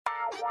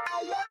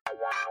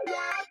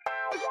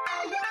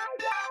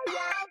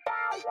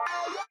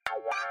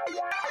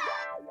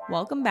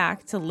Welcome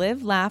back to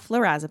Live, Laugh,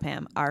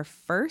 Lorazepam, our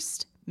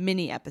first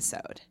mini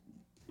episode.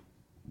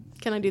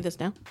 Can I do this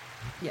now?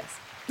 Yes.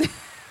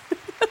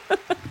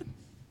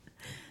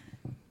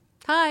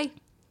 Hi.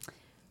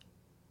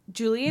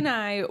 Julie and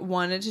I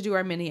wanted to do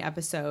our mini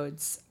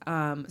episodes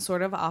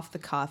sort of off the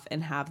cuff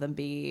and have them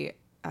be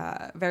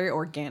very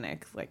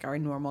organic, like our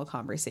normal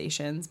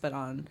conversations, but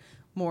on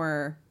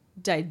more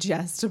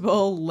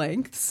digestible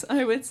lengths,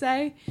 I would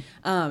say.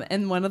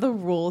 And one of the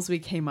rules we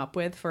came up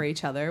with for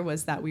each other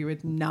was that we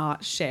would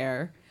not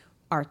share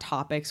our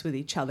topics with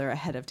each other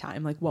ahead of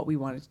time, like what we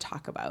wanted to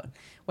talk about,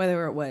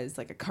 whether it was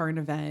like a current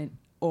event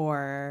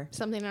or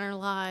something in our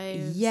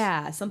lives.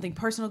 Yeah, something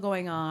personal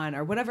going on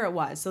or whatever it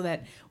was, so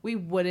that we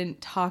wouldn't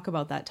talk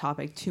about that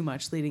topic too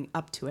much leading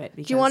up to it.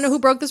 Do you want to know who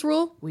broke this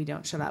rule? We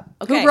don't. Shut up.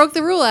 Okay. Who broke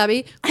the rule,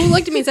 Abby? Who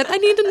looked at me and said, I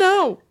need to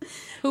know.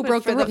 Who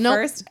broke the rule? For the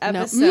first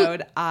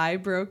episode, I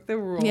broke the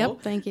rule.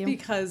 Yep, thank you.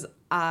 Because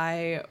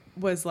I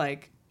was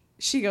like,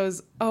 she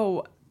goes,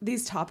 oh,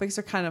 these topics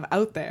are kind of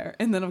out there.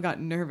 And then I got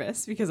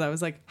nervous because I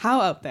was like, how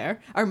out there?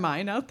 Are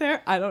mine out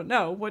there? I don't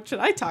know. What should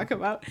I talk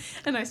about?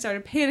 And I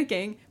started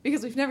panicking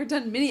because we've never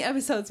done mini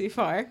episodes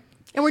before.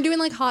 And we're doing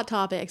like hot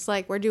topics.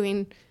 Like we're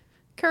doing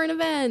current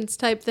events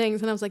type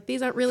things. And I was like,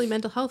 these aren't really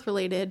mental health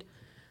related,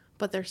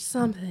 but there's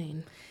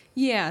something.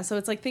 Yeah. So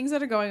it's like things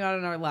that are going on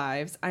in our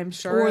lives. I'm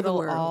sure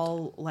it'll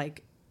all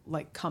like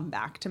come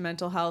back to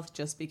mental health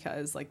just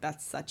because like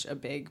that's such a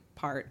big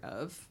part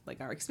of like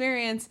our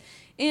experience.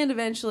 And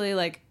eventually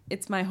like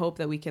it's my hope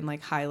that we can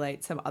like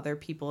highlight some other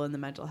people in the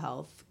mental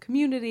health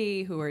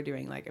community who are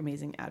doing like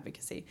amazing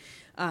advocacy.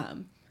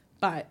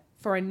 But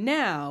for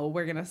now,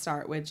 we're going to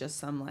start with just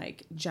some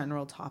like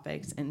general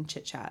topics and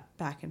chit chat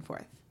back and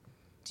forth.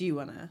 Do you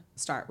want to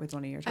start with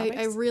one of your topics?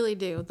 I really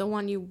do. The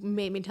one you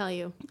made me tell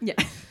you. Yeah.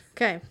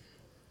 Okay.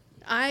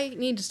 I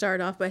need to start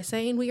off by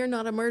saying we are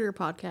not a murder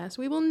podcast.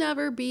 We will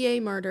never be a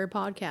murder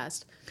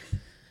podcast.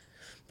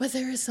 But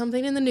there is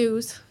something in the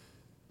news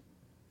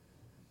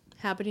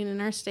happening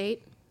in our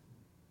state.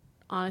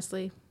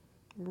 Honestly,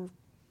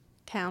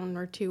 town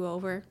or 2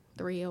 over,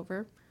 3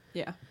 over.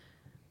 Yeah.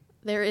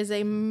 There is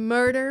a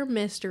murder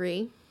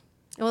mystery.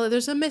 Well,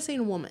 there's a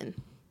missing woman.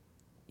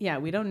 Yeah,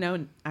 we don't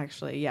know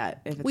actually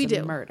yet if it's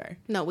a murder.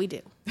 No, we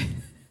do.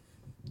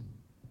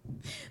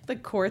 The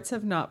courts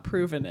have not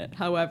proven it.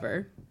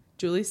 However,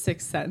 Julie's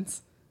sixth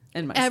sense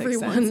and my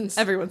everyone's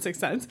sixth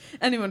sense.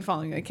 Anyone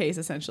following a case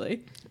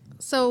essentially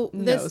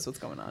knows what's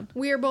going on.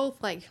 We are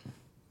both like,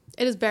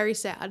 it is very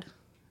sad,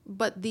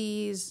 but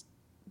these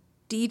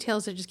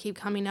details that just keep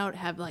coming out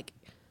have like,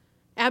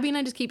 Abby and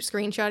I just keep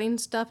screenshotting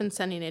stuff and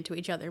sending it to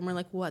each other, and we're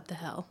like, what the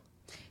hell?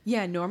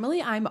 Yeah,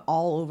 normally I'm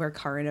all over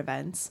current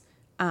events,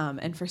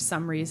 and for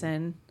some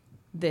reason,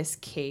 this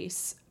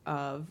case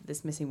of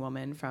this missing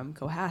woman from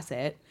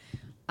Cohasset.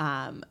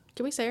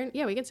 Can we say her?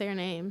 Yeah, we can say her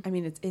name. I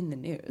mean, it's in the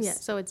news. Yeah,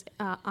 so it's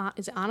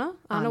is it Anna?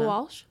 Anna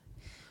Walsh?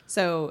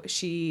 So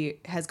she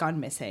has gone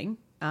missing,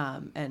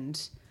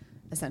 and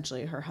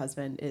essentially her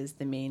husband is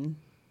the main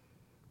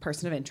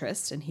person of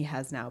interest, and he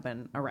has now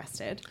been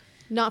arrested.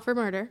 Not for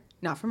murder.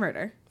 Not for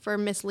murder. For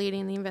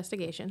misleading the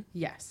investigation.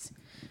 Yes.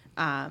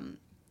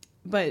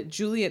 But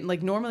Julian,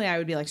 like normally I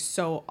would be like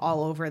so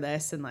all over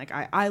this, and like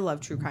I love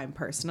true crime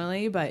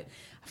personally, but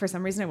for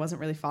some reason I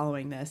wasn't really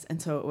following this,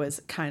 and so it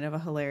was kind of a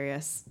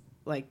hilarious,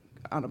 like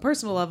on a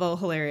personal level,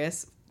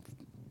 hilarious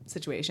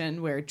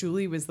situation where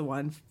Julie was the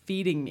one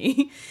feeding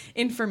me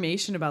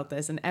information about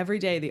this, and every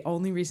day the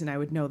only reason I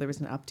would know there was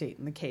an update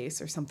in the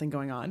case or something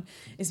going on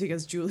is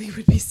because Julie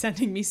would be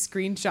sending me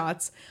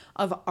screenshots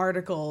of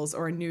articles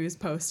or news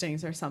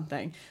postings or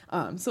something.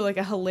 So like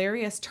a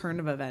hilarious turn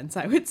of events,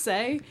 I would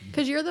say.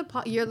 Because you're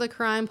the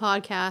crime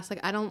podcast.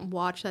 Like I don't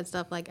watch that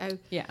stuff. Like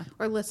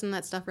or listen to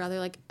that stuff rather.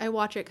 Like I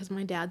watch it because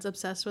my dad's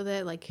obsessed with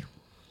it. Like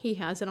he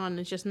has it on.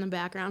 It's just in the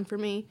background for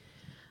me.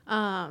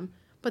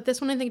 But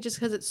this one, I think just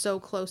because it's so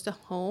close to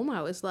home,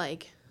 I was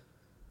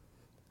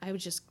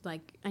just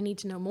like, I need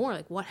to know more.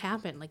 Like, what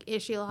happened? Like,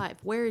 is she alive?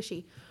 Where is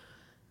she?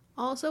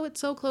 Also, it's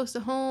so close to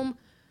home.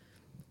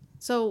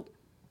 So,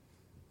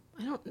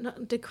 I don't know.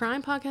 Did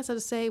Crime Podcast have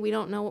to say we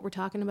don't know what we're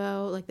talking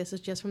about? Like, this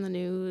is just from the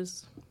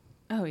news?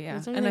 Oh,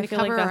 yeah. And I feel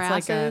like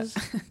that's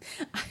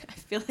I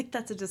feel like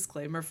that's a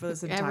disclaimer for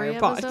this entire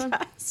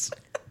podcast.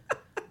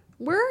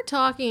 We're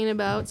talking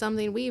about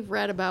something we've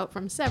read about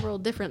from several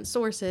different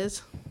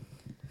sources.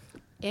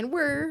 And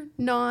we're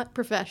not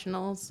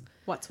professionals.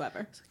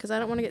 Whatsoever. Because I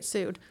don't want to get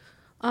sued.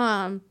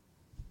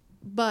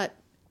 But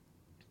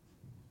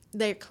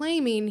they're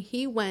claiming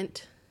he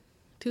went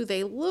to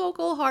the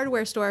local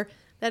hardware store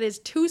that is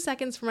 2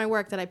 seconds from my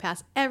work that I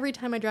pass every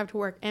time I drive to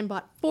work and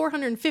bought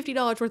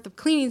 $450 worth of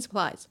cleaning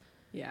supplies.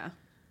 Yeah.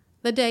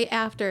 The day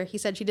after he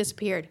said she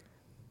disappeared.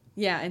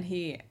 Yeah, and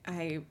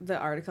the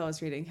article I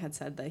was reading had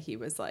said that he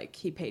was like,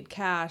 he paid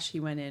cash. He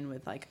went in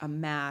with like a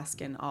mask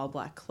and all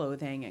black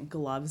clothing and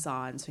gloves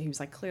on. So he was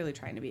like clearly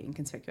trying to be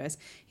inconspicuous.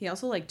 He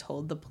also like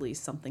told the police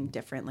something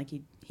different. Like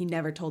he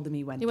never told them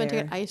he went to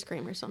get ice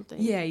cream or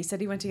something. Yeah, he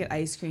said he went to get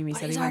ice cream. He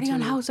said he's he already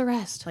went on house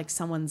arrest. Like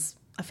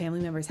a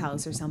family member's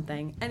house or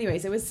something.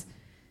 Anyways, that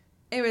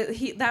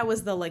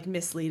was the like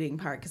misleading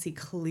part because he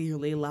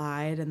clearly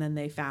lied, and then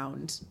they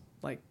found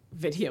like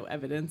video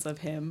evidence of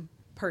him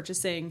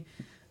purchasing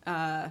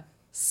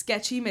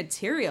sketchy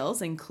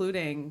materials,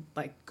 including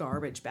like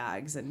garbage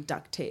bags and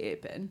duct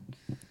tape. And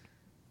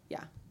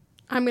yeah,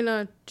 I'm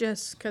gonna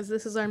just, because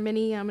this is our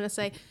mini, I'm gonna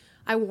say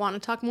I want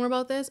to talk more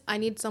about this. I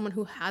need someone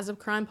who has a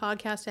crime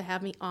podcast to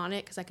have me on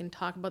it because I can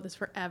talk about this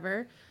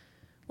forever.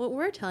 What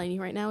we're telling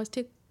you right now is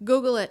to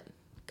Google it.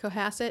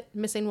 Cohasset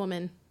missing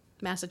woman,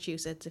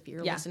 Massachusetts, if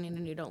you're listening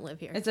and you don't live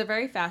here. It's a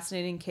very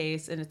fascinating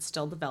case, and it's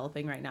still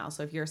developing right now.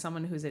 So if you're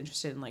someone who's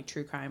interested in like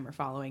true crime or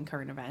following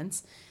current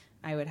events,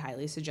 I would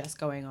highly suggest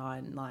going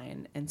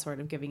online and sort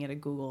of giving it a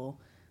Google,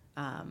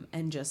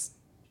 and just,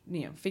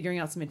 figuring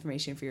out some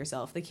information for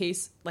yourself. The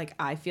case, like,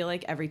 I feel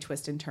like every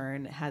twist and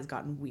turn has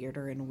gotten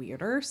weirder and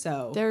weirder.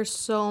 So there's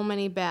so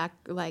many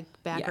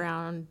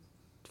background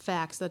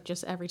facts that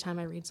just every time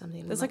I read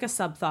something, there's like a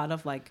subplot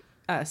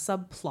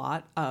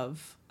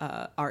of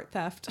art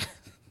theft.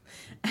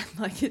 And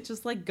like it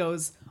just like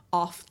goes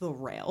off the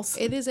rails.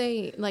 It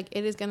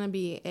is gonna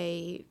be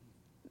a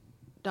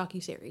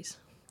docuseries.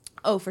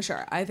 Oh, for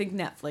sure. I think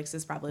Netflix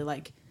is probably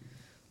like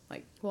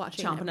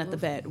watching, chomping at the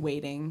bit,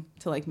 waiting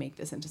to like make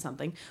this into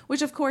something.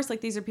 Which of course,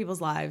 like, these are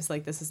people's lives.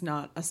 Like, this is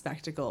not a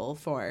spectacle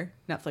for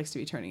Netflix to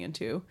be turning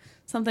into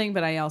something.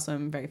 But I also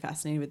am very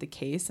fascinated with the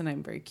case, and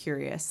I'm very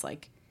curious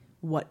like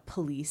what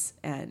police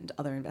and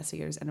other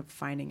investigators end up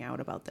finding out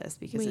about this,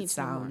 because it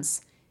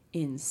sounds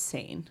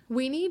insane.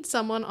 We need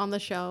someone on the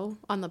show,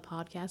 on the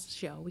podcast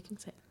show. We can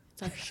say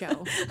it's our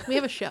show. We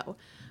have a show.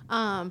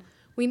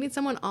 We need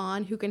someone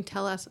on who can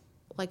tell us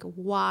like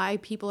why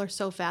people are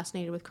so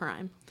fascinated with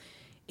crime.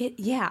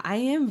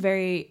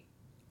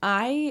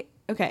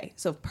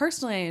 So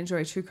personally, I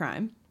enjoy true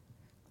crime.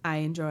 I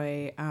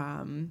enjoy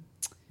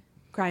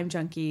Crime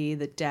Junkie,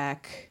 The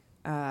Deck,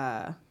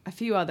 a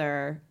few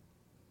other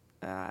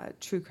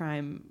true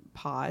crime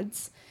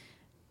pods.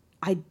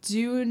 I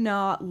do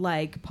not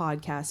like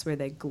podcasts where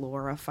they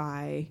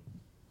glorify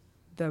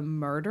the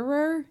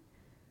murderer.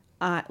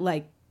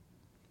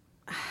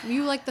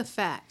 You like the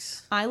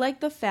facts. I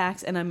like the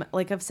facts, and I'm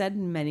like I've said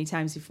many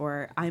times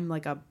before, I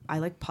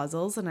like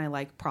puzzles and I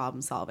like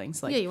problem solving.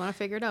 So like, you want to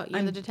figure it out.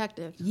 You're the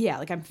detective. Yeah,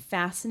 like I'm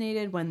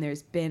fascinated when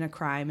there's been a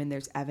crime and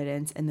there's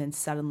evidence, and then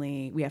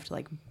suddenly we have to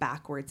like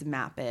backwards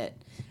map it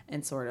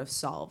and sort of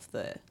solve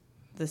the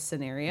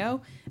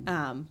scenario.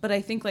 But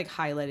I think like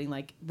highlighting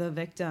like the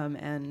victim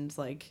and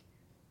like,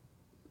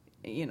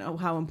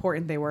 how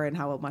important they were and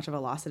how much of a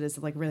loss it is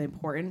like really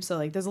important. So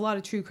like there's a lot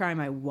of true crime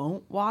I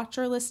won't watch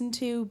or listen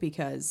to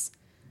because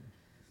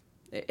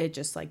it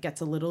just like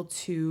gets a little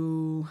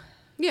too...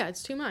 Yeah,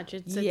 it's too much.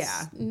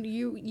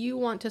 You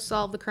want to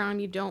solve the crime.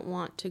 You don't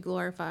want to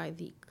glorify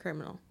the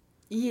criminal.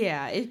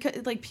 Yeah,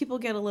 it like people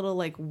get a little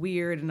like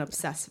weird and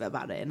obsessive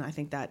about it, and I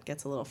think that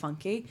gets a little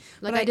funky.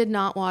 Like I did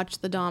not watch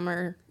the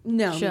Dahmer show.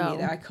 Me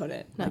neither. I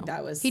couldn't. No. Like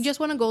that was... He just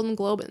won a Golden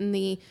Globe, and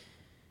the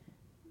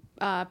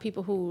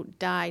people who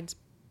died,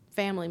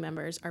 family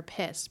members, are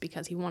pissed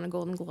because he won a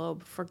Golden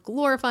Globe for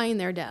glorifying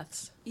their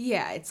deaths.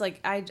 Yeah, it's like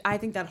I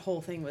think that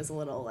whole thing was a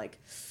little like...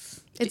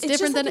 It's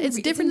different than a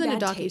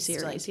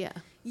docuseries. Like,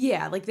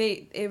 yeah, like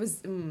it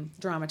was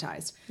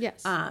dramatized.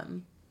 Yes.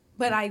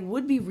 But I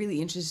would be really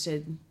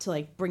interested to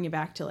like bring it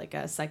back to like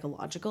a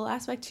psychological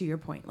aspect. To your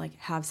point, like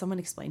have someone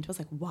explain to us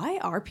like why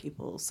are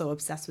people so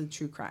obsessed with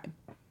true crime?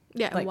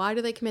 Yeah, like, why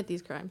do they commit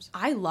these crimes?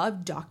 I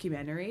love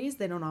documentaries.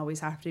 They don't always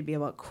have to be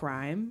about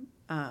crime.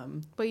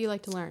 But you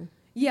like to learn.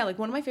 Yeah, like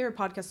one of my favorite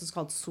podcasts is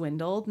called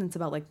Swindled, and it's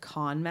about like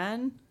con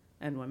men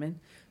and women.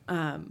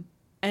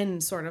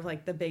 And sort of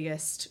like the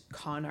biggest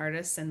con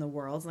artists in the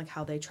world and like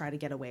how they try to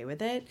get away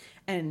with it.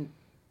 And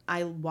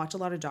I watch a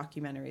lot of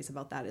documentaries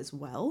about that as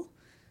well.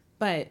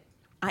 But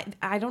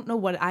I don't know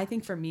what... I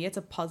think for me it's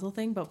a puzzle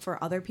thing, but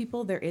for other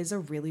people there is a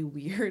really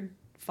weird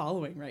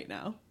following right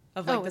now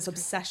of like this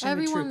obsession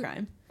with true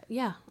crime.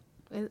 Yeah,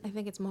 I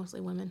think it's mostly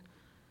women.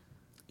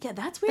 Yeah,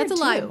 that's weird. That's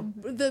a lie.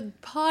 The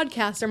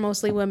podcasts are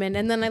mostly women,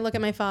 and then I look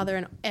at my father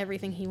and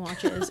everything he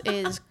watches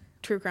is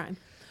true crime.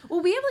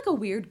 Well, we have like a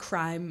weird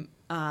crime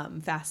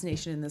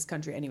fascination in this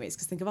country anyways,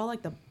 because think of all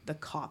like the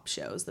cop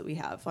shows that we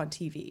have on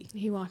TV.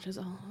 He watches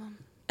all of them.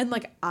 And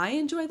like I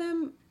enjoy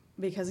them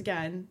because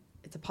again,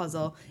 it's a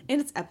puzzle and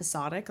it's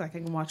episodic. Like I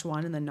can watch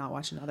one and then not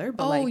watch another.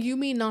 But you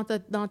mean not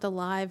the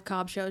live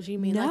cop shows? You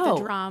mean like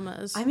the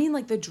dramas? I mean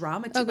like the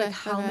drama too. Okay, like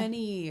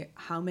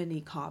how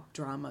many cop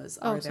dramas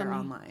are there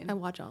online? I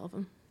watch all of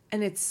them.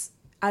 And it's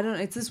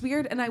this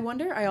weird, and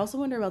I also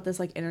wonder about this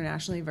like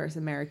internationally versus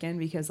American,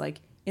 because like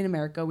in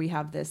America we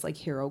have this like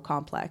hero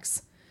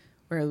complex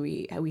where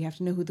we have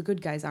to know who the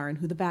good guys are and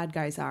who the bad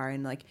guys are,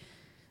 and like,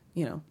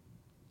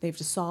 they have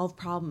to solve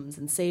problems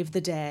and save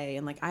the day.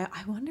 And like, I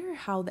wonder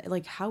how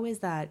how is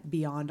that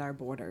beyond our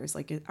borders?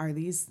 Like, are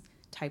these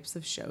types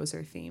of shows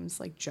or themes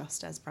like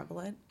just as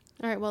prevalent?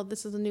 All right, well,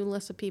 this is a new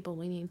list of people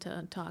we need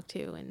to talk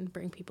to and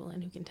bring people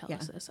in who can tell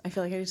us this. I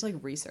feel like I just like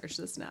research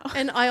this now.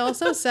 And I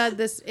also said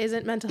this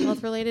isn't mental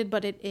health related,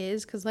 but it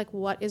is, because like,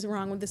 what is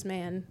wrong with this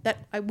man? That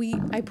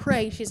I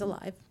pray she's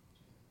alive.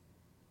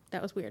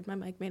 That was weird. My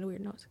mic made a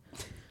weird noise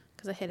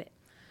because I hit it.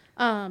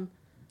 I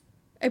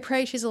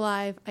pray she's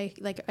alive.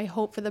 I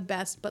hope for the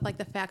best, but like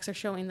the facts are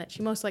showing that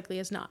she most likely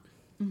is not.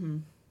 Mm-hmm.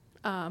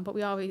 But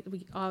we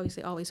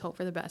obviously always hope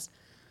for the best.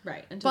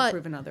 Right, until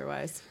proven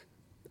otherwise.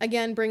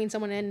 Again, bringing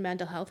someone in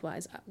mental health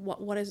wise,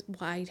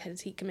 why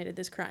has he committed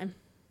this crime?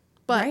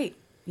 But right,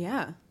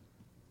 yeah.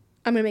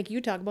 I'm gonna make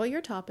you talk about your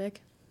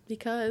topic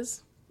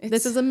because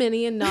this is a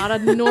mini and not a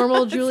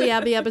normal Julie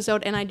Abbey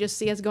episode, and I just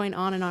see us going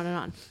on and on and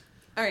on.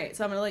 All right,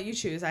 so I'm gonna let you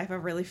choose. I have a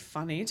really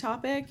funny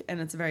topic,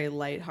 and it's very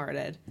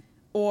lighthearted,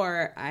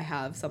 or I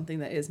have something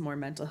that is more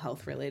mental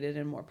health related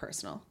and more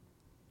personal.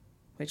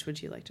 Which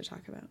would you like to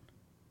talk about?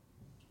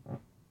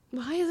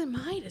 Why is it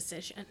my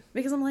decision?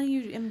 Because I'm letting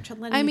you.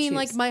 I mean,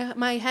 like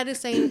my head is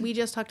saying we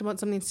just talked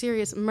about something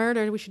serious,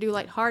 murder. We should do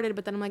lighthearted,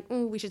 but then I'm like,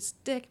 ooh, we should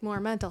stick more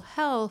mental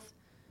health.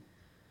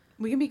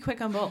 We can be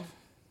quick on both.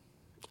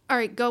 All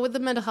right, go with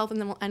the mental health, and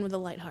then we'll end with the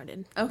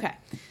lighthearted. Okay.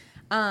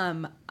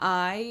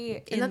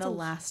 We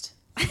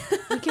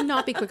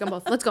cannot be quick on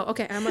both. Let's go.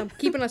 Okay, I'm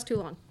keeping us too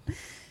long.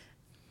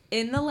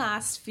 In the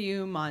last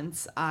few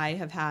months, I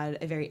have had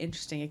a very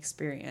interesting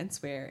experience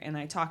and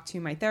I talked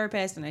to my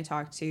therapist and I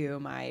talked to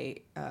my,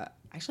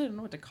 actually I don't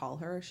know what to call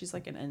her. She's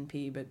like an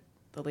NP, but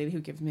the lady who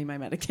gives me my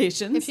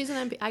medications. If she's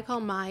an NP, I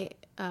call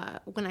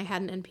when I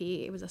had an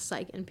NP, it was a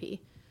psych NP.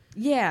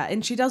 Yeah,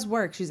 and she does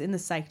work. She's in the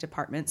psych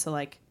department, so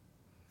like,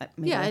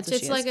 yeah,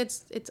 it's like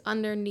it's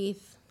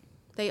underneath.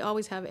 They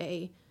always have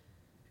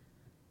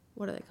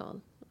what are they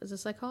called? Is a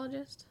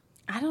psychologist?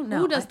 I don't know.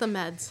 Who does the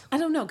meds? I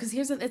don't know, because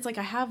it's like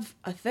I have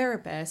a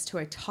therapist who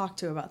I talk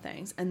to about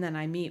things, and then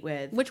I meet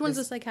with... Which one's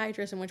a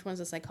psychiatrist and which one's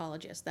a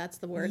psychologist? That's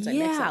the words I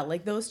mix up. Yeah,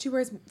 like those two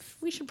words...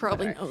 We should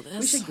probably know this.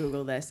 We should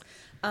Google this.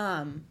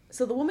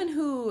 So the woman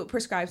who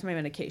prescribes my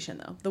medication,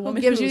 though, the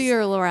woman who gives you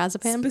your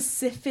lorazepam?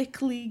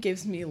 Specifically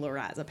gives me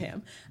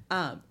lorazepam,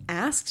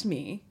 asked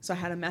me... So I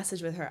had a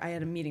message with her. I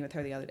had a meeting with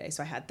her the other day.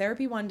 So I had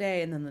therapy one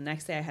day, and then the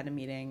next day I had a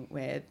meeting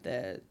with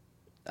the...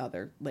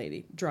 other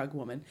lady, drug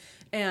woman,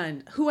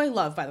 and who I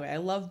love, by the way. I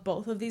love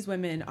both of these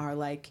women, are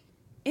like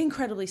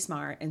incredibly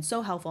smart and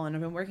so helpful, and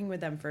I've been working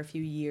with them for a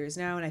few years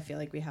now, and I feel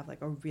like we have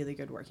like a really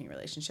good working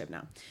relationship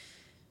now.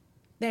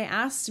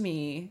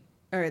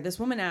 This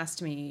woman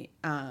asked me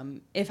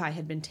if I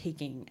had been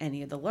taking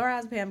any of the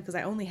lorazepam, because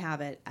I only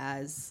have it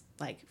as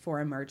like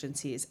for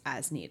emergencies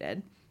as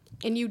needed.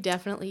 And you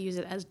definitely use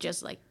it as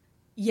just like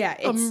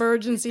it's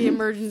emergency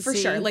for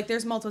sure. Like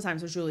there's multiple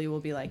times where Julie will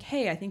be like,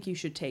 hey, I think you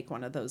should take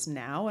one of those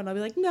now, and I'll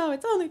be like, no,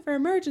 it's only for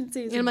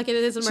emergencies. And I'm like, it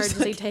is an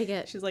emergency, like, take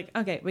it. She's like,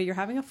 okay, but you're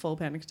having a full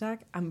panic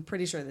attack, I'm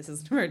pretty sure this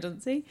is an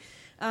emergency.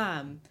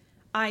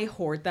 I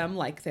hoard them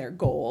like they're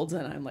gold,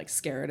 and I'm like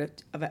scared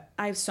of it.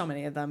 I have so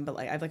many of them, but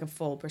like I have like a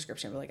full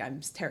prescription, but like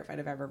I'm terrified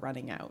of ever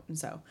running out. And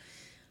so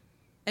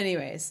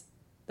anyways,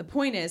 the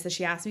point is that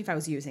she asked me if I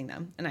was using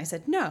them, and I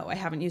said no, I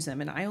haven't used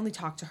them, and I only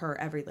talk to her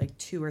every like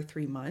 2 or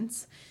 3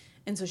 months.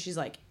 And so she's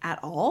like, at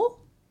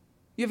all?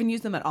 You haven't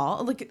used them at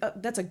all? Like,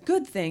 that's a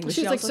good thing.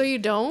 She's like, so you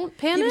don't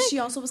panic? Yeah, but she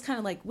also was kind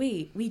of like,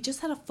 wait, we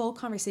just had a full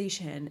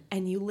conversation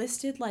and you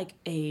listed like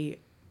a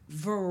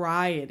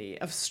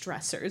variety of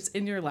stressors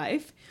in your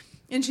life.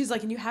 And she's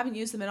like, and you haven't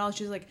used them at all.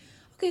 She's like,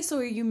 okay, so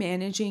are you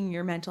managing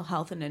your mental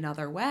health in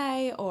another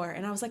way?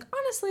 And I was like,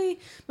 honestly,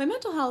 my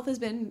mental health has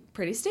been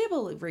pretty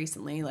stable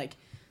recently. Like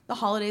the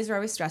holidays are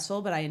always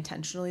stressful, but I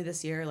intentionally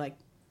this year, like,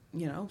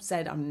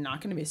 said I'm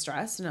not going to be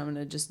stressed and I'm going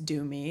to just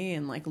do me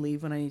and like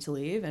leave when I need to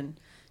leave and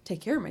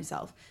take care of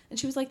myself. And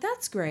she was like,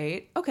 that's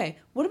great. Okay,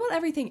 what about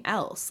everything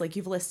else? Like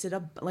you've listed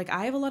like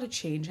I have a lot of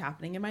change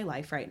happening in my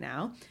life right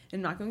now.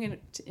 I'm not going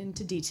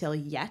into detail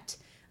yet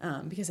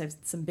because I have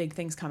some big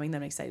things coming that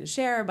I'm excited to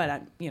share,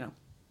 but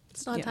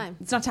it's not time.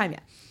 It's not time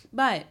yet.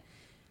 But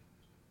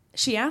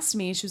she asked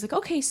me, she was like,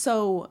 okay,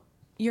 so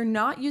you're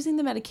not using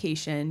the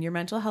medication. Your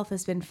mental health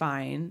has been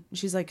fine.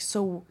 She's like,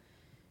 so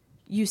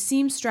you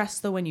seem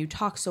stressed though when you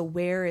talk, so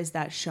where is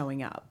that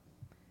showing up?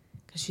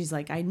 Because she's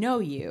like, I know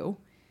you.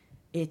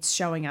 It's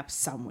showing up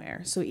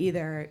somewhere. So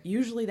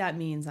usually that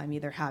means I'm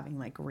either having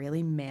like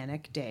really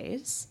manic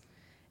days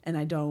and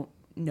I don't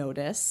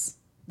notice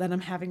that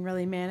I'm having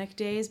really manic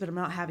days, but I'm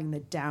not having the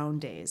down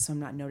days. So I'm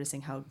not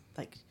noticing how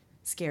like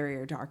scary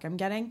or dark I'm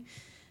getting.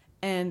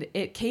 And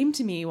it came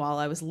to me while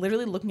I was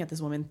literally looking at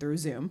this woman through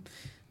Zoom,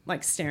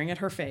 like staring at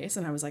her face.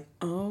 And I was like,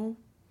 oh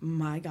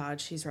my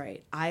God, she's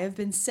right. I have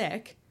been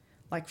sick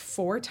like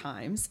 4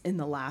 times in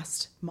the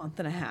last month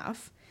and a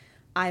half.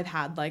 I've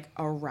had like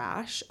a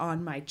rash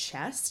on my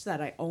chest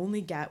that I only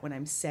get when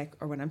I'm sick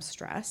or when I'm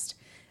stressed.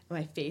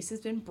 My face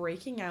has been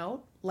breaking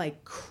out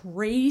like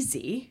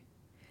crazy.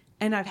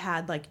 And I've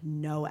had like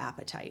no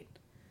appetite.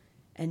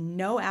 And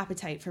no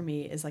appetite for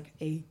me is like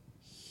a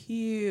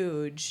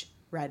huge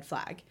red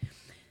flag.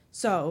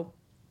 So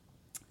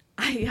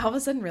I all of a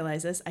sudden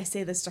realize this. I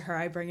say this to her.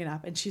 I bring it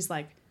up. And she's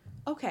like,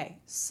 okay,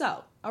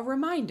 so a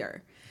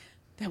reminder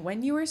that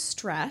when you are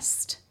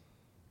stressed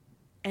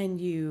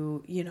and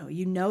you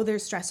know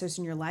there's stressors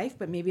in your life,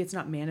 but maybe it's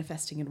not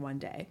manifesting in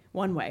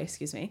one way,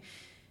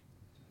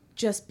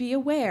 just be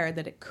aware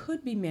that it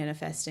could be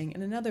manifesting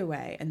in another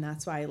way. And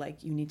that's why,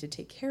 like, you need to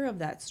take care of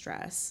that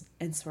stress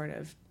and sort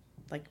of,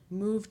 like,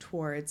 move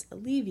towards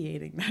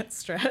alleviating that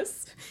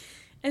stress.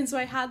 And so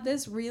I had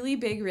this really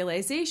big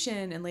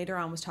realization, and later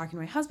on was talking to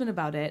my husband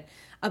about it,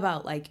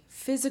 about, like,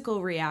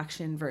 physical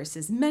reaction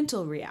versus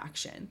mental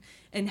reaction,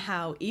 and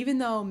how even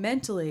though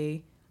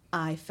mentally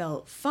I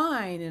felt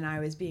fine and I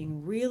was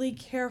being really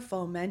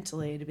careful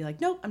mentally to be like,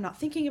 nope, I'm not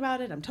thinking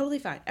about it. I'm totally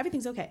fine.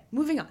 Everything's okay.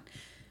 Moving on.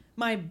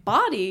 My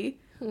body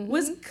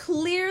was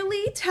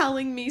clearly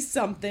telling me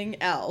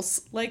something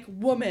else. Like,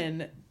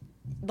 woman,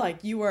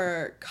 like, you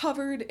are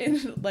covered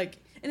in, like,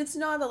 and it's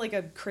not like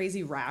a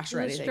crazy rash or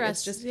anything.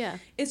 Stress,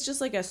 it's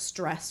just like a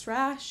stress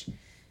rash.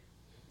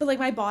 But, like,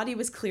 my body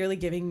was clearly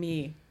giving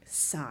me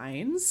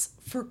signs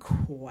for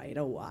quite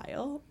a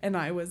while, and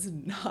I was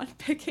not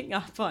picking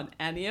up on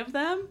any of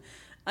them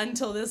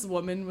until this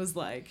woman was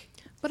like,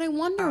 but I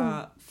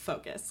wonder,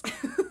 focus.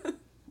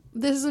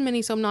 This is a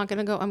mini, so I'm not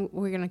gonna go.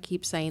 We're gonna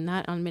keep saying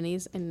that on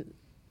minis, and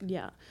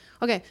yeah,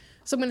 okay.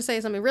 So I'm gonna say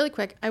something really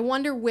quick. I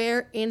wonder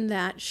where in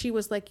that she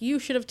was like, you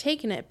should have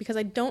taken it, because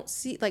I don't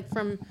see, like,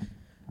 from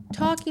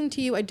talking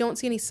to you, I don't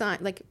see any sign.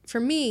 Like, for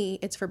me,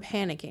 it's for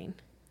panicking.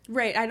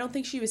 Right. I don't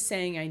think she was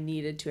saying I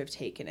needed to have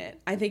taken it.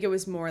 I think it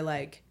was more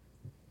like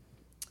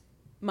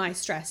my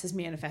stress is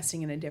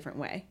manifesting in a different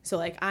way. So,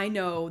 like, I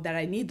know that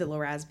I need the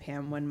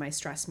lorazepam when my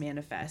stress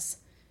manifests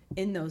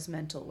in those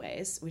mental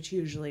ways, which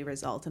usually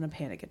result in a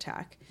panic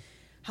attack.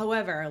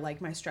 However, like,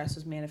 my stress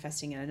was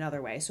manifesting in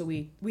another way. So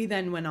we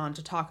then went on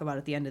to talk about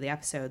at the end of the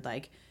episode,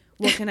 like,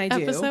 what can I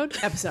do?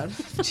 Episode.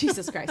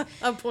 Jesus Christ.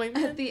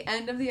 Appointment. At the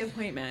end of the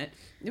appointment,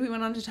 we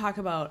went on to talk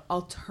about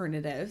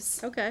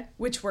alternatives. Okay.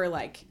 Which were,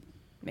 like,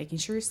 making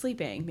sure you're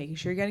sleeping, making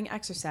sure you're getting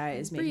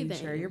exercise, making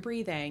sure you're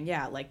breathing.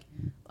 Yeah, like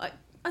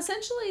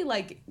essentially,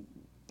 like,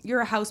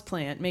 you're a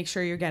houseplant. Make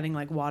sure you're getting,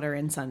 like, water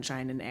and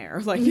sunshine and air.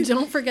 Like,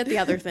 don't forget the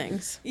other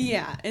things.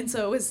 Yeah, and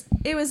so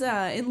it was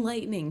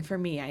enlightening for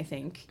me, I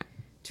think,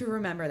 to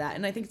remember that,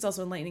 and I think it's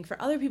also enlightening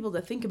for other people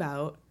to think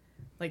about.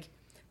 Like,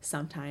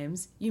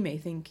 sometimes you may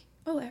think,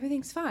 oh,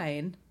 everything's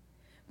fine,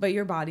 but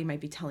your body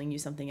might be telling you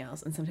something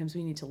else, and sometimes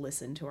we need to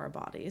listen to our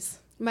bodies.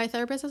 My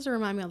therapist has to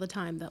remind me all the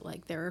time that,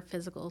 like, there are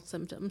physical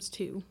symptoms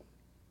to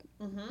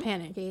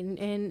panic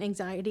and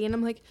anxiety, and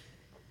I'm like,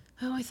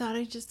 oh, I thought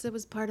it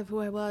was part of who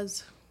I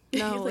was.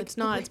 No, like, it's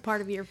not. It's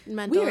part of your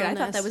mental illness. I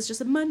thought that was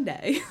just a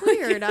Monday.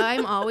 Weird.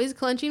 I'm always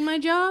clenching my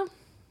jaw.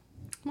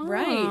 Mom.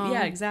 Right.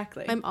 Yeah,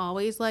 exactly. I'm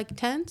always, like,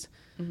 tense.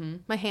 Mm-hmm.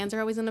 My hands are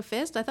always in a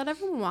fist. I thought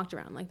everyone walked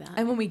around like that.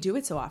 And when we do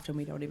it so often,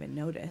 we don't even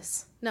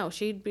notice. No,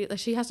 she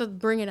has to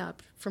bring it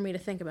up for me to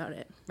think about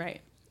it.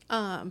 Right.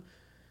 I'm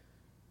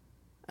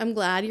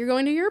glad you're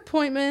going to your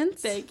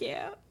appointments. Thank you.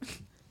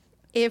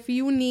 If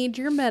you need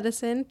your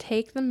medicine,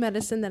 take the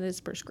medicine that is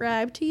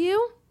prescribed to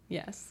you.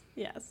 Yes.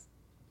 Yes.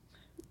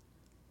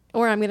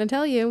 Or I'm going to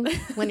tell you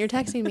when you're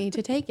texting me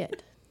to take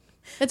it.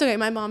 It's okay.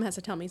 My mom has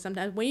to tell me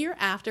sometimes when you're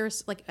after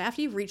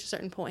you've reached a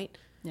certain point.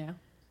 Yeah.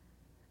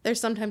 There's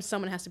sometimes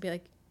someone has to be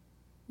like,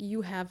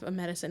 you have a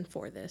medicine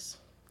for this.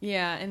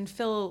 Yeah. And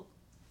Phil,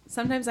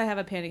 sometimes I have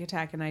a panic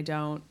attack and I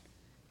don't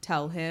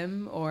tell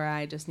him, or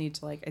I just need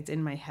to, like, it's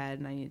in my head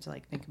and I need to,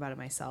 like, think about it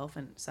myself.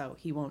 And so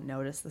he won't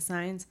notice the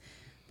signs.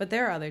 But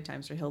there are other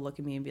times where he'll look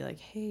at me and be like,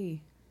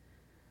 hey,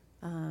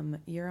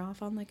 you're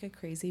off on, like, a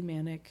crazy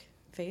manic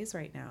phase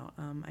right now.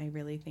 I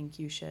really think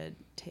you should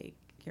take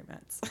your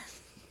meds.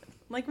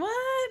 Like,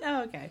 what?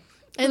 Oh, okay.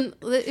 And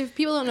if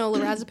people don't know,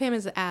 lorazepam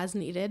is as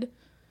needed.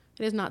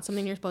 It is not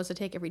something you're supposed to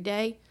take every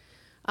day.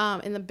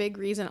 And the big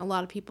reason a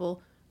lot of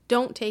people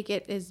don't take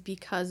it is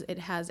because it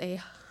has a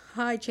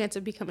high chance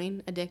of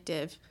becoming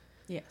addictive.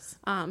 Yes.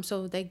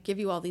 So they give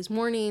you all these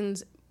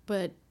warnings,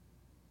 but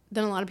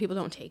then a lot of people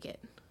don't take it.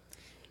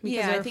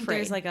 Yeah, I think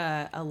there's, like,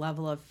 a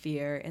level of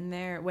fear in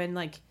there when,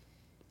 like,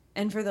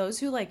 and for those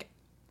who, like,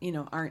 you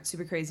know, aren't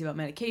super crazy about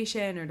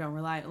medication or don't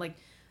rely, like,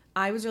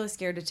 I was really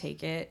scared to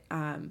take it,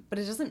 but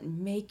it doesn't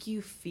make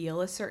you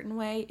feel a certain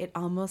way. It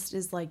almost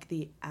is like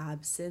the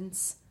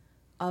absence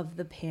of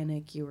the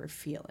panic you were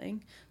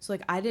feeling. So,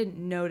 like, I didn't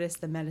notice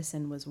the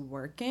medicine was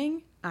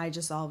working. I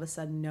just all of a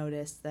sudden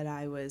noticed that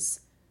I was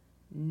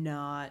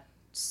not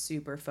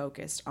super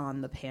focused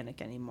on the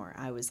panic anymore.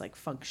 I was, like,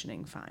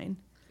 functioning fine.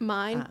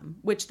 Mine,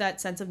 which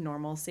that sense of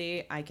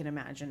normalcy, I can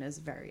imagine, is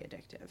very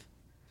addictive.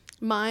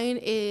 Mine,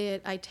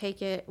 I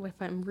take it if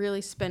I'm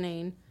really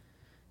spinning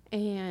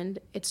and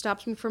it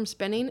stops me from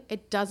spinning.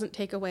 It doesn't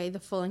take away the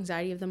full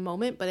anxiety of the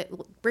moment, but it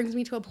brings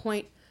me to a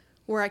point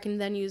where I can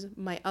then use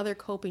my other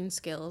coping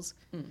skills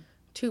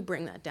to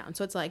bring that down.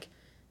 So it's like,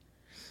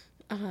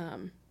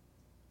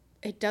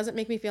 it doesn't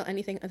make me feel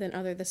anything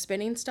other the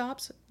spinning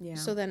stops. Yeah.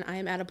 So then I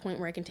am at a point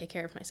where I can take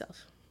care of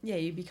myself. Yeah,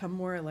 you become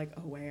more, like,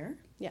 aware.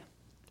 Yeah.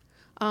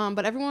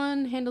 But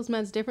everyone handles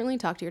meds differently.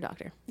 Talk to your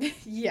doctor.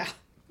 Yeah,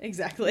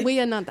 exactly. We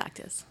are not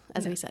doctors,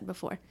 as we said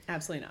before.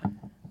 Absolutely not.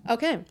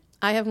 Okay,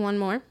 I have one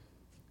more.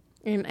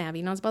 And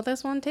Abby knows about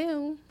this one,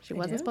 too. She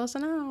wasn't supposed to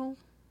know.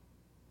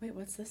 Wait,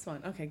 what's this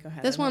one? Okay, go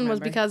ahead. This one was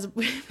because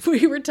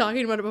we were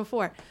talking about it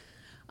before.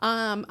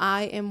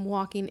 I am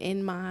walking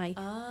in my...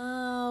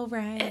 Oh,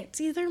 right. It's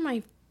either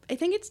my... I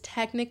think it's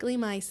technically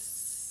my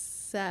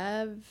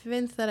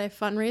 7th that I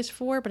fundraised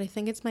for, but I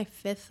think it's my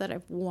 5th that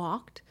I've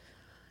walked.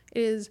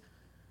 It is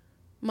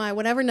my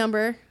whatever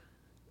number,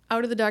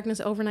 Out of the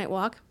Darkness overnight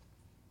walk.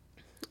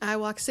 I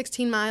walk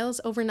 16 miles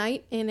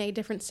overnight in a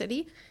different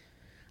city.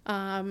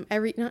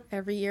 Every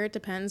year, it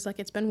depends. Like,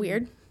 it's been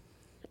weird.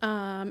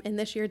 And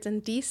this year it's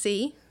in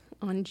DC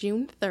on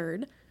June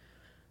 3rd.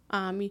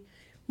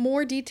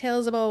 More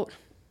details about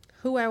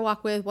who I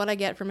walk with, what I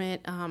get from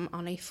it,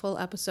 on a full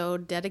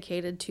episode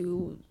dedicated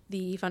to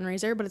the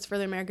fundraiser, but it's for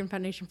the American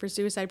Foundation for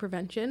Suicide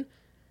Prevention.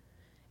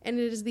 And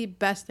it is the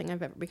best thing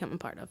I've ever become a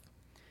part of.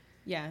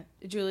 Yeah,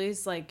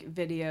 Julie's like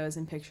videos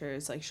and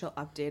pictures, like she'll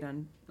update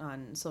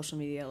on social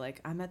media, like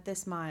I'm at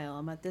this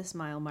mile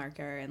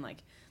marker, and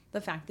like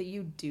the fact that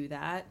you do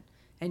that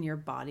and your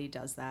body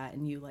does that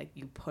and you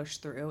push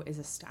through is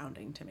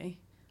astounding to me.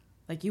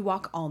 Like you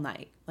walk all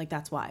night, like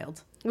that's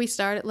wild. We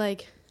start at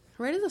like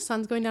right as the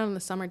sun's going down in the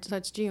summer, so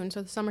it's June,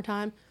 so the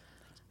summertime,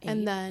 8,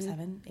 and then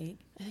 7, 8.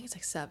 I think it's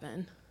like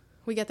 7.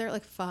 We get there at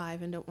like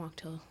 5 and don't walk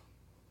till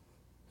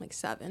like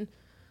 7.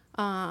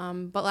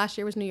 But last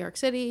year was New York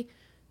City.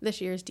 This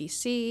year is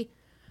DC.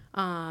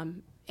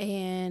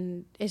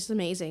 And it's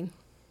amazing.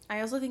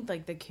 I also think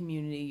like the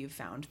community you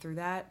found through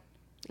that.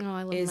 Oh,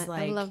 I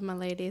love my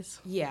ladies.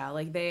 Yeah,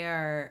 like they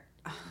are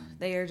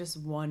just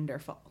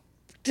wonderful.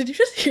 Did you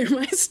just hear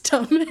my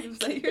stomach? Was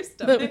that your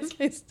stomach? That was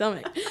my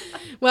stomach.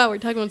 Wow, we're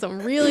talking about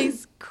something really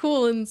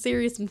cool and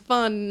serious and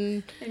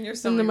fun. And your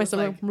stomach was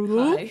like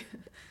high.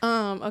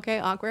 Okay,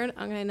 awkward.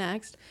 Okay,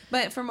 next.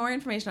 But for more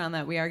information on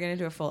that, we are going to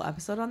do a full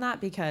episode on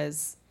that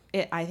because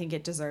I think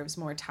it deserves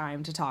more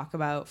time to talk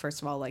about,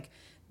 first of all, like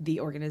the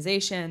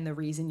organization, the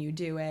reason you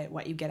do it,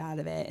 what you get out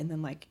of it, and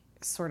then like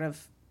sort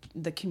of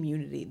the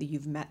community that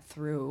you've met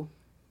through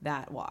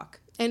that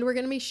walk. And we're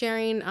going to be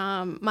sharing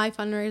my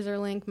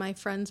fundraiser link, my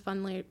friends'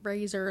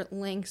 fundraiser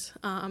links.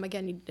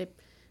 Again,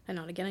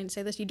 I didn't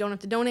say this, you don't have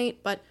to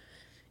donate, but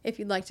if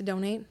you'd like to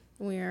donate,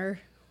 we're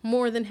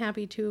more than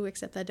happy to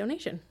accept that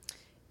donation.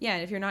 Yeah,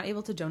 and if you're not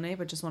able to donate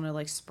but just want to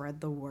like spread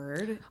the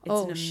word,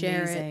 it's an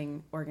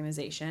amazing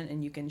organization,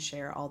 and you can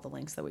share all the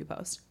links that we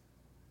post.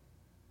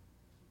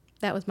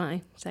 That was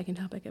my second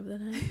topic of the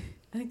night.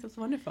 I think that's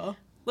wonderful.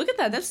 Look at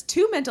that. That's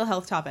 2 mental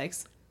health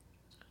topics.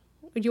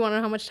 Do you want to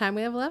know how much time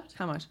we have left?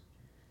 How much?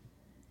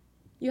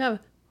 You have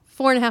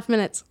 4.5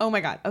 minutes. Oh my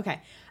God.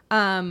 Okay.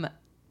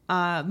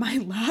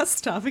 My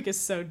last topic is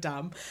so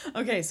dumb.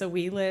 Okay, so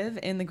we live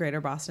in the greater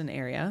Boston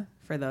area,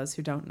 for those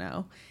who don't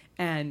know.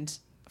 And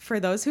for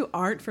those who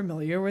aren't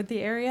familiar with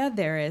the area,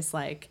 there is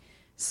like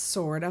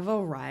sort of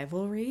a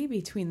rivalry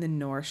between the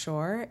North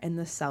Shore and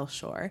the South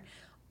Shore.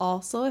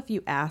 Also, if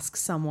you ask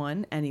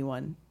someone,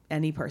 anyone,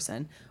 any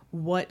person,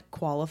 what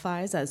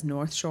qualifies as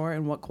North Shore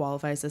and what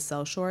qualifies as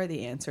South Shore,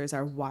 the answers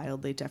are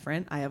wildly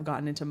different. I have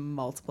gotten into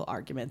multiple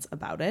arguments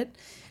about it.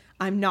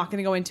 I'm not going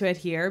to go into it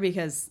here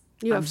because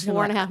you have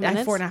 4.5 minutes. I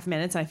have 4.5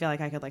 minutes. And I feel like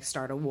I could like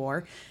start a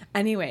war.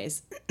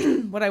 Anyways,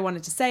 what I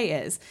wanted to say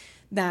is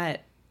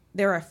that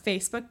there are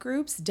Facebook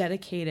groups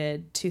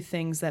dedicated to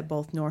things that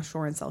both North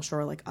Shore and South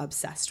Shore are like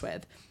obsessed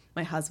with.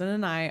 My husband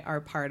and I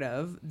are part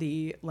of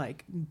the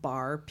like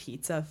bar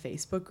pizza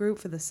Facebook group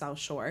for the South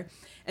Shore,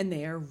 and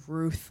they are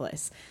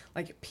ruthless.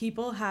 Like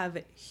people have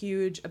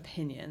huge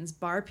opinions.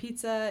 Bar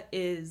pizza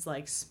is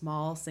like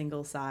small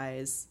single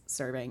size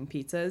serving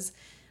pizzas,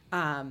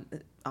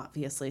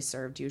 obviously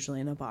served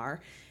usually in a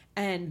bar,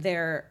 and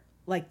they're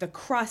like the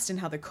crust and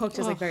how they're cooked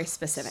is like very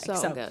specific.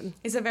 So good.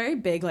 It's a very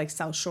big like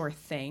South Shore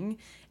thing.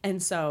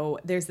 And so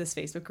there's this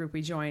Facebook group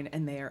we join,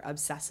 and they are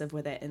obsessive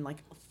with it, and like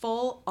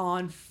full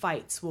on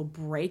fights will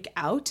break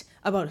out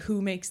about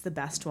who makes the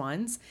best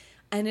ones.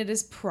 And it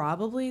is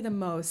probably the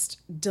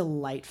most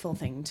delightful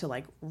thing to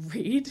like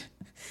read.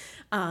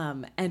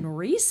 And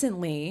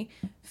recently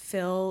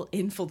Phil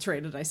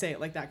infiltrated, I say it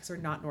like that because we're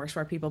not North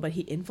Shore people, but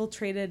he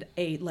infiltrated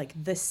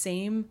the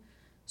same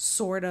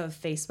sort of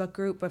Facebook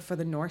group, but for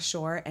the North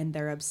Shore, and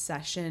their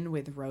obsession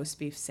with roast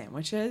beef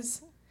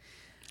sandwiches.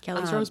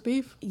 Kelly's roast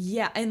beef?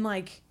 Yeah, and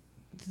like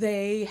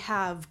they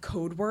have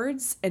code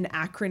words and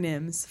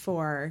acronyms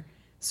for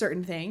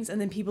certain things,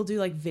 and then people do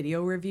like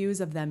video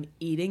reviews of them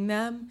eating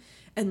them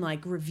and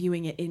like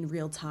reviewing it in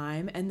real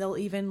time, and they'll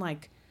even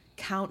like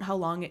count how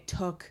long it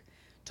took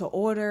to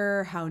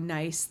order, how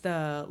nice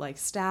the like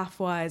staff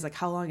was, like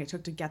how long it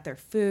took to get their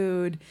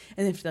food,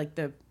 and if like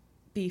the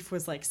beef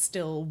was like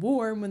still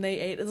warm when they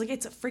ate. It's like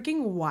it's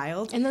freaking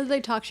wild. And then they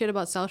talk shit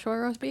about South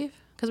Shore roast beef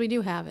Because we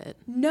do have it.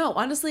 No,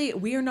 honestly,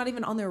 we are not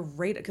even on their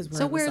radar because we're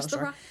so in where's the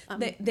South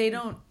Shore. They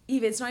don't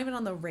even, it's not even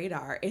on the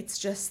radar. It's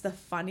just the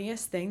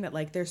funniest thing that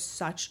like there's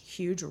such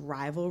huge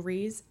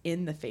rivalries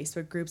in the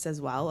Facebook groups as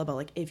well about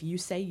like if you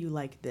say you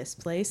like this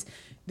place,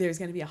 there's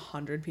going to be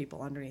 100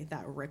 people underneath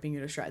that ripping you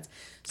to shreds.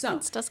 So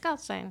it's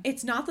disgusting.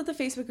 It's not that the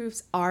Facebook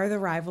groups are the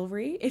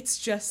rivalry. It's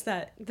just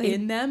that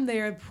in them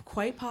they are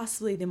quite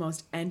possibly the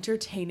most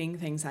entertaining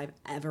things I've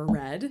ever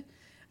read.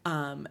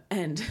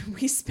 And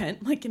we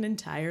spent like an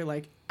entire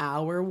like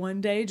hour one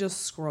day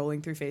just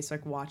scrolling through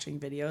Facebook watching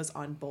videos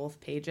on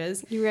both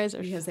pages. You guys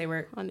are because they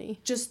were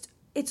funny. Just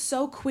it's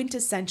so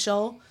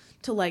quintessential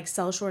to like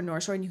South Shore,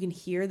 North Shore, and you can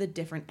hear the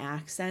different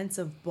accents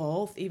of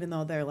both, even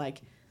though they're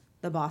like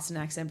the Boston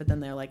accent, but then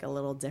they're like a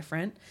little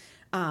different.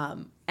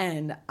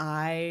 And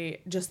I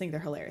just think they're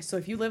hilarious. So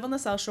if you live on the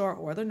South Shore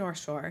or the North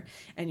Shore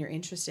and you're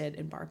interested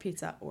in bar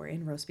pizza or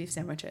in roast beef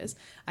sandwiches,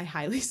 I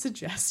highly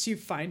suggest you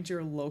find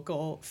your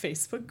local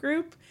Facebook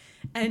group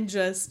and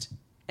just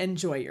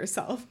enjoy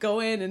yourself. Go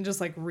in and just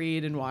like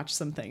read and watch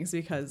some things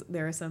because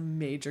there are some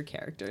major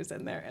characters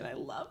in there and I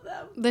love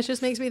them. This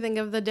just makes me think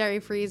of the Dairy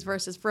Freeze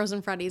versus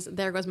Frozen Freddy's.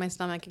 There goes my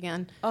stomach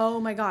again. Oh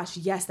my gosh.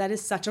 Yes, that is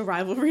such a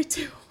rivalry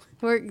too.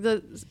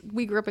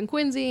 We grew up in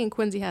Quincy, and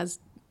Quincy has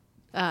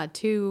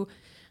 2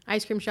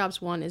 ice cream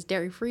shops. One is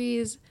Dairy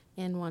Freeze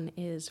and one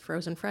is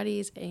Frozen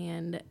Freddy's,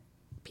 and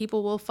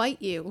people will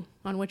fight you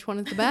on which one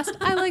is the best.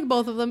 I like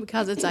both of them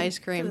because it's ice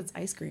cream. Because it's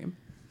ice cream.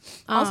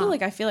 Also,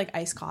 like I feel like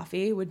iced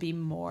coffee would be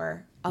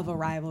more of a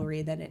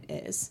rivalry than it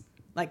is.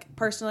 Like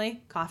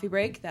personally, coffee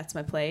break, that's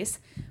my place.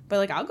 But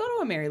like I'll go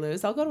to a Mary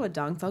Lou's, I'll go to a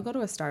Dunk's, I'll go to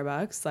a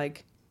Starbucks,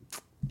 like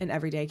an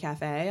everyday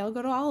cafe. I'll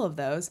go to all of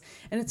those.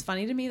 And it's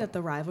funny to me that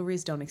the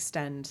rivalries don't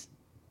extend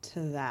to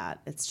that.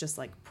 It's just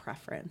like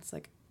preference.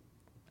 Like,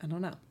 I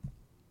don't know.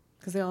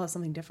 Because they all have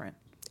something different.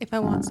 If I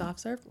want soft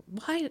serve,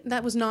 why?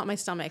 That was not my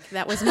stomach.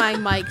 That was my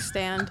mic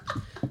stand.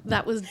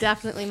 That was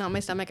definitely not my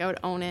stomach. I would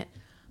own it.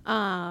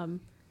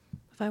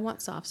 If I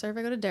want soft serve,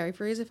 I go to Dairy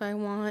Freeze. If I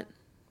want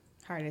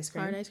hard ice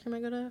cream, I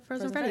go to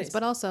Frozen Freddy's.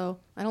 But also,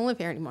 I don't live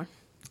here anymore.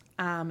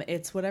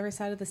 It's whatever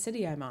side of the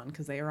city I'm on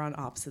because they are on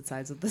opposite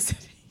sides of the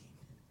city.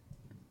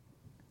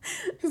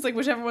 It's like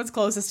whichever one's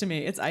closest to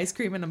me. It's ice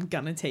cream and I'm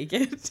gonna take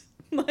it.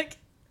 Like,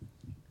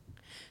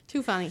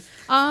 too funny.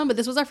 But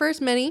this was our first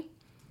mini.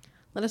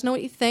 Let us know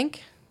what you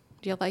think.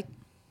 Do you like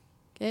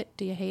it?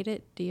 Do you hate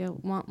it? Do you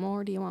want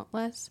more? Do you want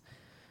less?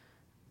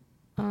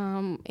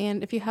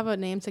 And if you have a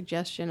name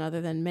suggestion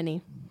other than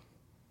mini.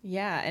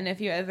 Yeah, and if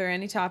there are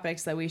any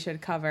topics that we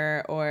should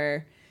cover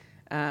or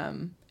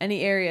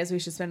any areas we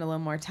should spend a little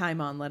more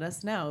time on, let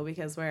us know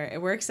because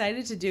we're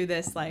excited to do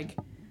this like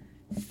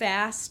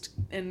fast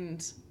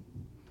and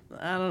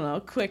I don't know,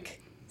 quick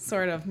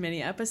sort of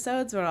mini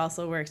episodes, but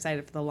also we're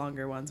excited for the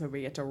longer ones where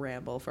we get to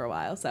ramble for a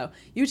while. So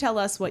you tell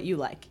us what you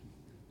like.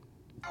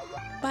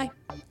 Bye.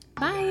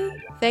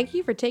 Bye. Thank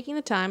you for taking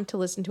the time to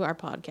listen to our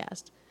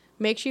podcast.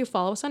 Make sure you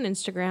follow us on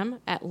Instagram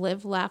at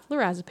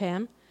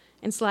livelaughlorazepam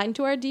and slide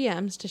into our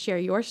DMs to share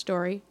your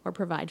story or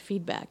provide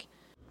feedback.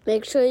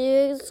 Make sure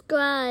you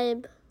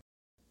subscribe.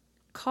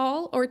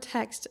 Call or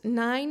text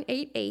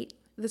 988,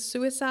 the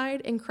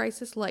Suicide and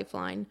Crisis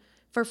Lifeline,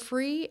 for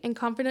free and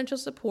confidential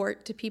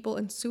support to people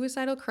in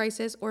suicidal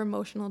crisis or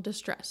emotional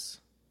distress.